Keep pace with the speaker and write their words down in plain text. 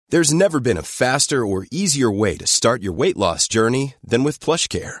There's never been a faster or easier way to start your weight loss journey than with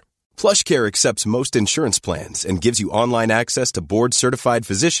PlushCare. PlushCare accepts most insurance plans and gives you online access to board-certified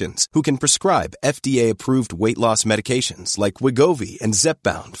physicians who can prescribe FDA-approved weight loss medications like Wegovy and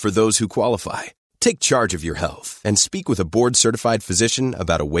Zepbound for those who qualify. Take charge of your health and speak with a board-certified physician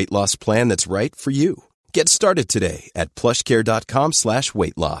about a weight loss plan that's right for you. Get started today at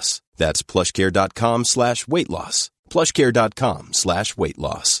plushcare.com/weight loss. That's plushcare.com/weight loss. plushcare.com/weight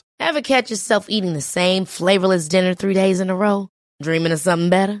loss. Ever catch yourself eating the same flavorless dinner 3 days in a row? Dreaming of something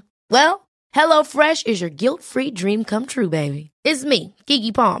better? Well, HelloFresh is your guilt-free dream come true, baby. It's me,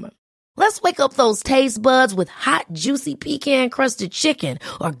 Keke Palmer. Let's wake up those taste buds with hot, juicy pecan-crusted chicken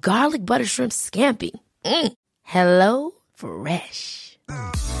or garlic butter shrimp scampi. Hello Fresh.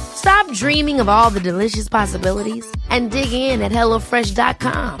 Stop dreaming of all the delicious possibilities and dig in at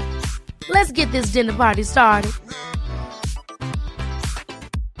HelloFresh.com. Let's get this dinner party started.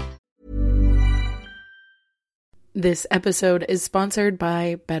 This episode is sponsored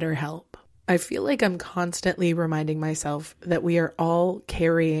by BetterHelp. I feel like I'm constantly reminding myself that we are all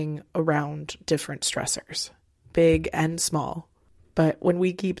carrying around different stressors, big and small. But when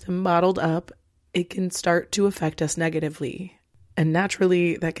we keep them bottled up, it can start to affect us negatively. And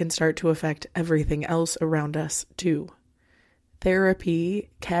naturally, that can start to affect everything else around us too. Therapy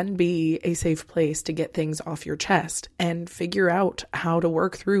can be a safe place to get things off your chest and figure out how to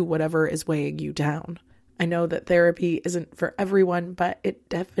work through whatever is weighing you down. I know that therapy isn't for everyone, but it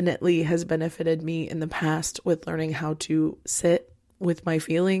definitely has benefited me in the past with learning how to sit with my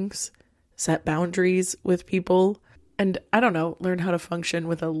feelings, set boundaries with people, and learn how to function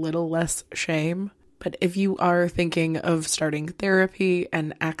with a little less shame. But if you are thinking of starting therapy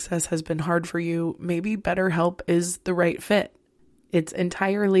and access has been hard for you, maybe BetterHelp is the right fit. It's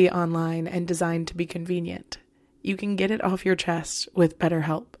entirely online and designed to be convenient. You can get it off your chest with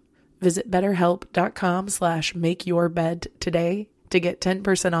BetterHelp. Visit BetterHelp.com/makeyourbed today to get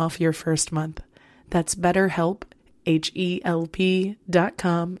 10% off your first month. That's BetterHelp,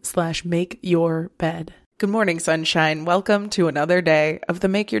 HELP.com/makeyourbed. Good morning, sunshine. Welcome to another day of the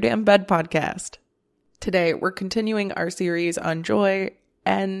Make Your Damn Bed podcast. Today, we're continuing our series on joy,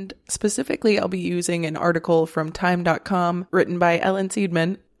 and specifically, I'll be using an article from Time.com written by Ellen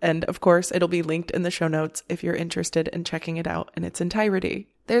Seidman, and of course, it'll be linked in the show notes if you're interested in checking it out in its entirety.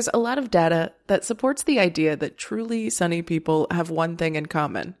 There's a lot of data that supports the idea that truly sunny people have one thing in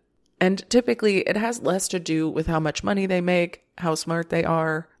common. And typically, it has less to do with how much money they make, how smart they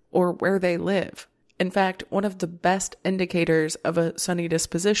are, or where they live. In fact, one of the best indicators of a sunny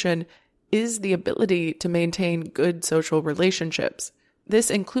disposition is the ability to maintain good social relationships.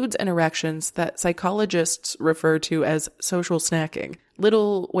 This includes interactions that psychologists refer to as social snacking,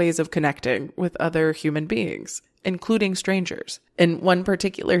 little ways of connecting with other human beings, including strangers. In one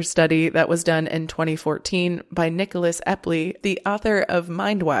particular study that was done in 2014 by Nicholas Epley, the author of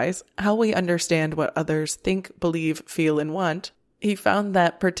Mindwise, How We Understand What Others Think, Believe, Feel, and Want, he found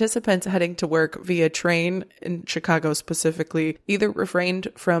that participants heading to work via train, in Chicago specifically, either refrained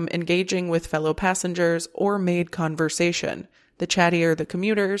from engaging with fellow passengers or made conversation. The chattier the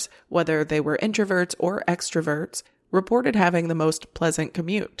commuters, whether they were introverts or extroverts, reported having the most pleasant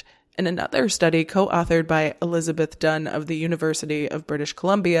commute. In another study co-authored by Elizabeth Dunn of the University of British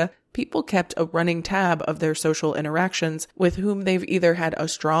Columbia, people kept a running tab of their social interactions with whom they've either had a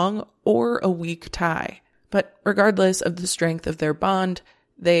strong or a weak tie. But regardless of the strength of their bond,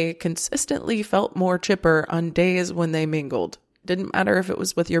 they consistently felt more chipper on days when they mingled. Didn't matter if it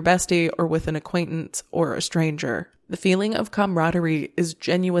was with your bestie or with an acquaintance or a stranger. The feeling of camaraderie is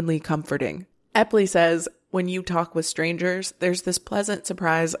genuinely comforting. Epley says, when you talk with strangers, there's this pleasant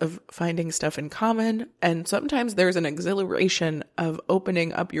surprise of finding stuff in common, and sometimes there's an exhilaration of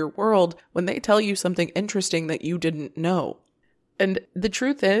opening up your world when they tell you something interesting that you didn't know. And the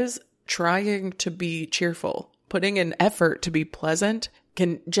truth is, trying to be cheerful, putting in effort to be pleasant,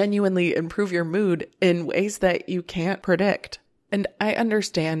 can genuinely improve your mood in ways that you can't predict. And I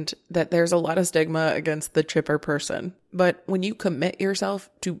understand that there's a lot of stigma against the chipper person, but when you commit yourself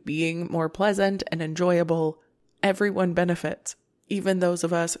to being more pleasant and enjoyable, everyone benefits, even those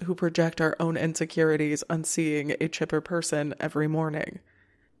of us who project our own insecurities on seeing a chipper person every morning.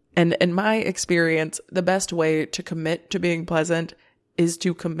 And in my experience, the best way to commit to being pleasant is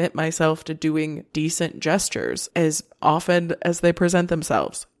to commit myself to doing decent gestures as often as they present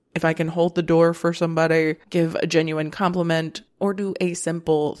themselves. If I can hold the door for somebody, give a genuine compliment, or do a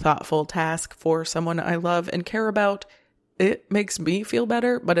simple, thoughtful task for someone I love and care about, it makes me feel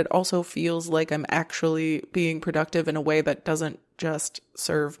better, but it also feels like I'm actually being productive in a way that doesn't just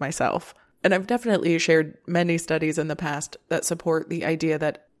serve myself. And I've definitely shared many studies in the past that support the idea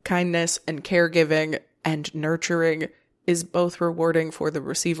that Kindness and caregiving and nurturing is both rewarding for the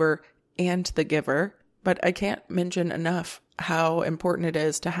receiver and the giver, but I can't mention enough how important it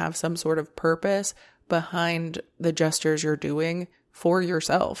is to have some sort of purpose behind the gestures you're doing for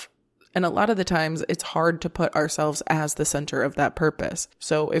yourself. And a lot of the times it's hard to put ourselves as the center of that purpose.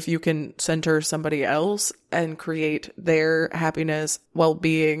 So if you can center somebody else and create their happiness,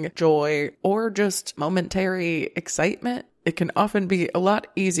 well-being, joy, or just momentary excitement, it can often be a lot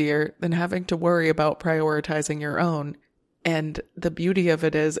easier than having to worry about prioritizing your own. And the beauty of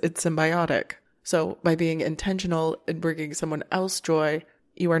it is it's symbiotic. So by being intentional in bringing someone else joy,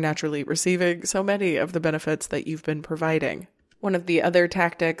 you are naturally receiving so many of the benefits that you've been providing. One of the other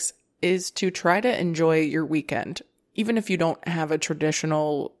tactics is to try to enjoy your weekend. Even if you don't have a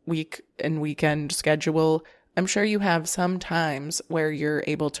traditional week and weekend schedule, I'm sure you have some times where you're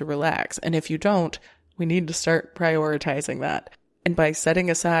able to relax. And if you don't, we need to start prioritizing that. And by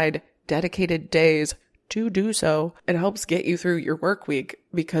setting aside dedicated days to do so, it helps get you through your work week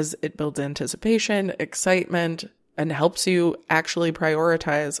because it builds anticipation, excitement, and helps you actually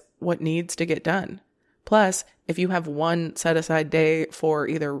prioritize what needs to get done. Plus, if you have one set aside day for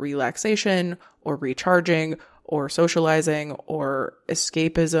either relaxation or recharging or socializing or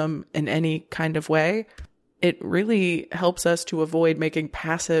escapism in any kind of way, it really helps us to avoid making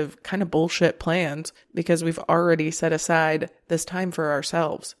passive kind of bullshit plans because we've already set aside this time for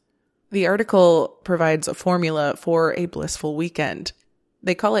ourselves. The article provides a formula for a blissful weekend.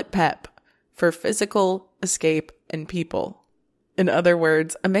 They call it PEP, for physical, escape, and people. In other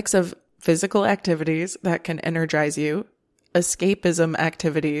words, a mix of physical activities that can energize you, escapism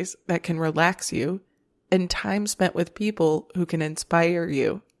activities that can relax you, and time spent with people who can inspire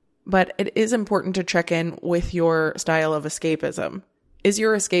you. But it is important to check in with your style of escapism. Is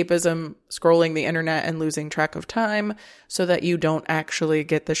your escapism scrolling the internet and losing track of time so that you don't actually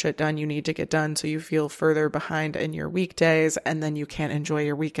get the shit done you need to get done, so you feel further behind in your weekdays and then you can't enjoy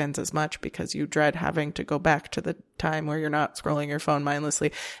your weekends as much because you dread having to go back to the time where you're not scrolling your phone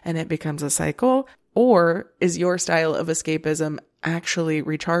mindlessly and it becomes a cycle? Or is your style of escapism actually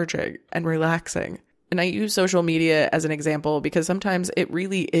recharging and relaxing? And I use social media as an example because sometimes it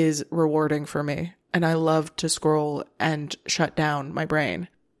really is rewarding for me. And I love to scroll and shut down my brain.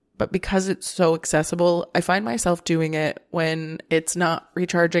 But because it's so accessible, I find myself doing it when it's not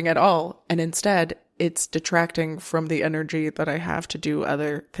recharging at all. And instead, it's detracting from the energy that I have to do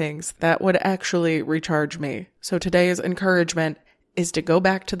other things that would actually recharge me. So today's encouragement is to go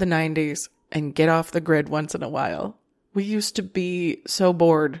back to the 90s and get off the grid once in a while. We used to be so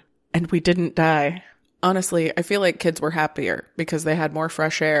bored and we didn't die. Honestly, I feel like kids were happier because they had more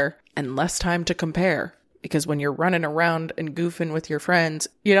fresh air and less time to compare. Because when you're running around and goofing with your friends,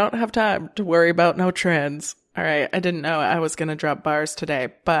 you don't have time to worry about no trends. All right, I didn't know I was going to drop bars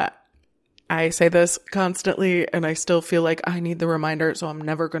today, but I say this constantly and I still feel like I need the reminder, so I'm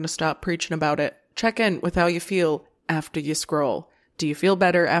never going to stop preaching about it. Check in with how you feel after you scroll. Do you feel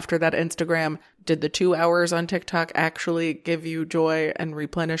better after that Instagram? Did the 2 hours on TikTok actually give you joy and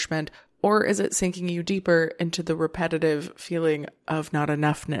replenishment? Or is it sinking you deeper into the repetitive feeling of not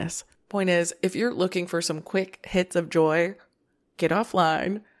enoughness? Point is, if you're looking for some quick hits of joy, get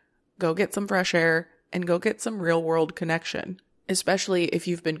offline, go get some fresh air, and go get some real-world connection. Especially if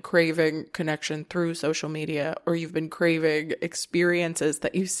you've been craving connection through social media, or you've been craving experiences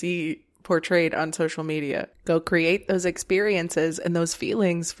that you see portrayed on social media. Go create those experiences and those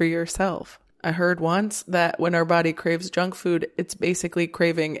feelings for yourself. I heard once that when our body craves junk food, it's basically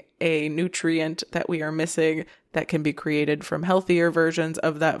craving a nutrient that we are missing that can be created from healthier versions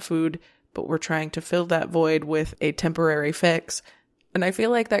of that food, but we're trying to fill that void with a temporary fix. And I feel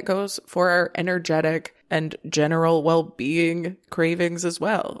like that goes for our energetic and general well-being cravings as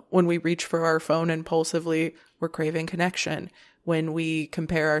well. When we reach for our phone impulsively, we're craving connection. When we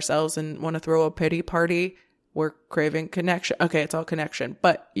compare ourselves and want to throw a pity party, we're craving connection. Okay, it's all connection,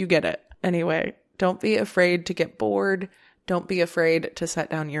 but you get it. Anyway, don't be afraid to get bored. Don't be afraid to set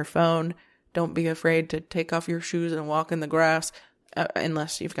down your phone. Don't be afraid to take off your shoes and walk in the grass,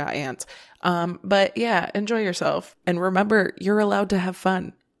 unless you've got ants. But yeah, enjoy yourself. And remember, you're allowed to have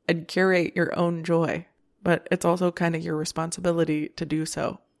fun and curate your own joy. But it's also kind of your responsibility to do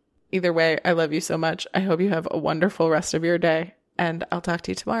so. Either way, I love you so much. I hope you have a wonderful rest of your day. And I'll talk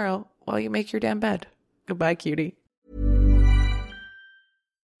to you tomorrow while you make your damn bed. Goodbye, cutie.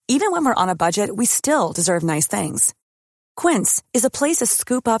 Even when we're on a budget, we still deserve nice things. Quince is a place to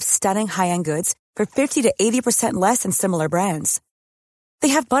scoop up stunning high-end goods for 50 to 80% less than similar brands. They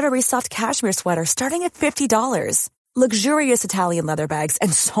have buttery soft cashmere sweaters starting at $50, luxurious Italian leather bags,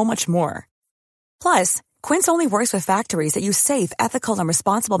 and so much more. Plus, Quince only works with factories that use safe, ethical, and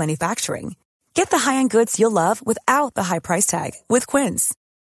responsible manufacturing. Get the high-end goods you'll love without the high price tag with Quince.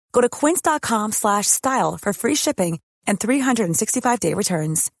 Go to quince.com/style for free shipping and 365-day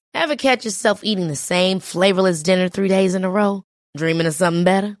returns. Ever catch yourself eating the same flavorless dinner 3 days in a row? Dreaming of something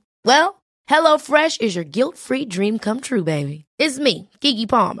better? Well, HelloFresh is your guilt-free dream come true, baby. It's me, Keke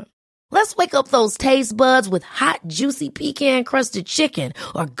Palmer. Let's wake up those taste buds with hot, juicy pecan-crusted chicken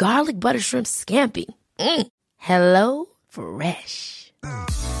or garlic butter shrimp scampi. Hello Fresh.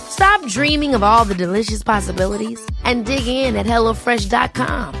 Stop dreaming of all the delicious possibilities and dig in at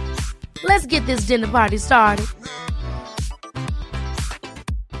HelloFresh.com. Let's get this dinner party started.